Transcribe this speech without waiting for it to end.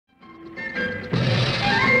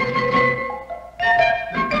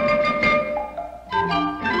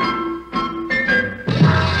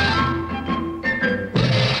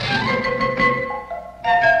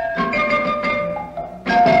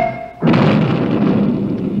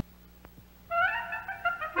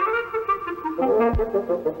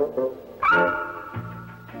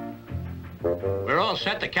We're all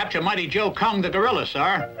set to capture Mighty Joe Kong the gorilla,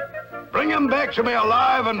 sir. Bring him back to me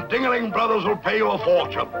alive, and Dingaling Brothers will pay you a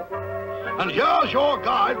fortune. And here's your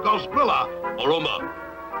guide, Gosbrilla.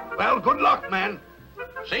 Oroma. Well, good luck, man.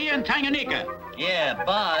 See you in Tanganyika. Yeah,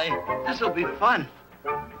 bye. This'll be fun.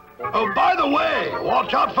 Oh, by the way,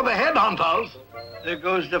 watch out for the headhunters. There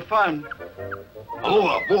goes the fun.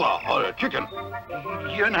 Chicken.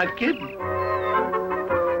 You're not kidding.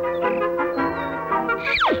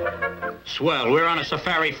 Swell, we're on a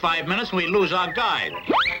safari 5 minutes and we lose our guide.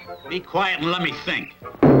 Be quiet and let me think.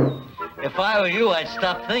 If I were you, I'd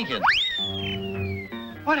stop thinking.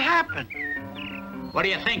 What happened? What do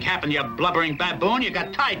you think happened, you blubbering baboon? You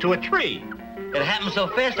got tied to a tree. It happened so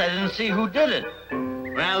fast I didn't see who did it.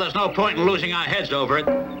 Well, there's no point in losing our heads over it.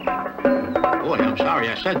 Boy, I'm sorry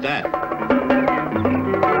I said that.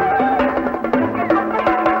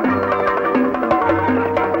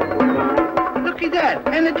 Look at that.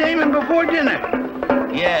 Entertainment before dinner.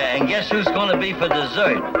 Yeah, and guess who's gonna be for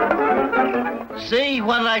dessert? See?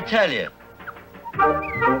 What did I tell you?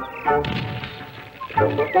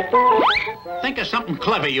 Think of something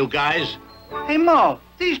clever, you guys. Hey, Mo,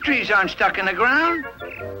 these trees aren't stuck in the ground.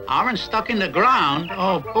 Aren't stuck in the ground?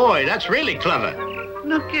 Oh, boy, that's really clever.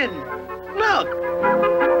 No kidding. Look.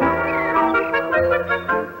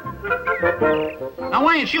 Now,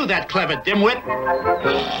 why ain't you that clever, dimwit?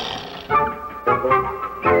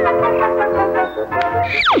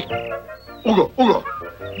 Ooga, ooga,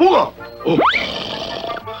 booga. Oh.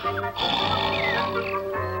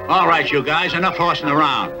 All right, you guys, enough horsing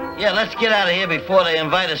around. Yeah, let's get out of here before they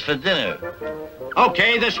invite us for dinner.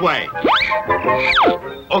 Okay, this way.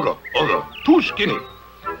 Ooga, ooga, too skinny.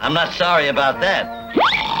 I'm not sorry about that.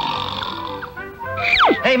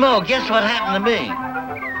 Hey, Mo, guess what happened to me?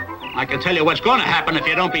 I can tell you what's going to happen if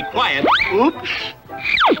you don't be quiet. Oops.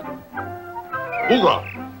 Ooga,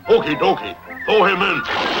 okie dokie, throw him in.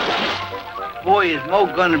 Boy, is Mo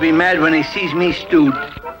gonna be mad when he sees me stewed.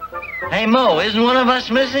 Hey, Mo, isn't one of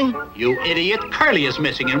us missing? You idiot, Curly is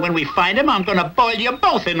missing, and when we find him, I'm going to boil you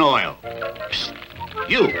both in oil. Psst.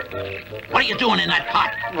 You, what are you doing in that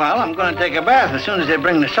pot? Well, I'm gonna take a bath as soon as they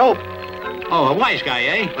bring the soap. Oh, a wise guy,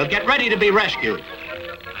 eh? Well, get ready to be rescued.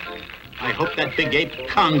 I hope that big ape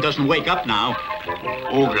Kong doesn't wake up now.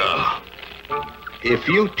 Ooga. If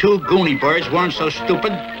you two goony birds weren't so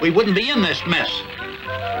stupid, we wouldn't be in this mess.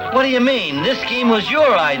 What do you mean? This scheme was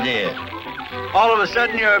your idea. All of a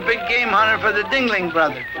sudden, you're a big game hunter for the Dingling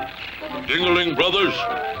Brothers. Dingaling Brothers,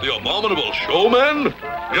 the abominable showman?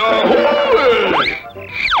 Yahoo!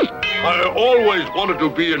 I always wanted to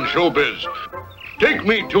be in showbiz. Take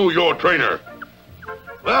me to your trainer.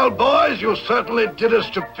 Well, boys, you certainly did a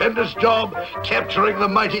stupendous job capturing the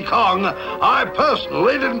mighty Kong. I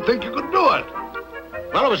personally didn't think you could do it.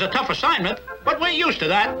 Well, it was a tough assignment, but we're used to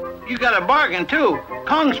that. You got a bargain, too.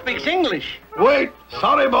 Kong speaks English. Wait,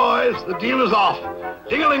 sorry, boys, the deal is off.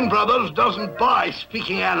 Dingaling Brothers doesn't buy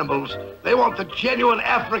speaking animals. They want the genuine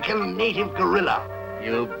African native gorilla.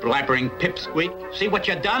 You blabbering pipsqueak. See what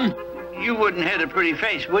you done? You wouldn't hit a pretty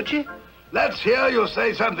face, would you? Let's hear you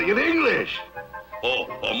say something in English. Oh,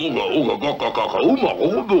 the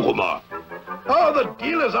Oh, the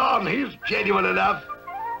deal is on. He's genuine enough.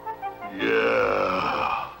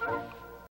 Yeah.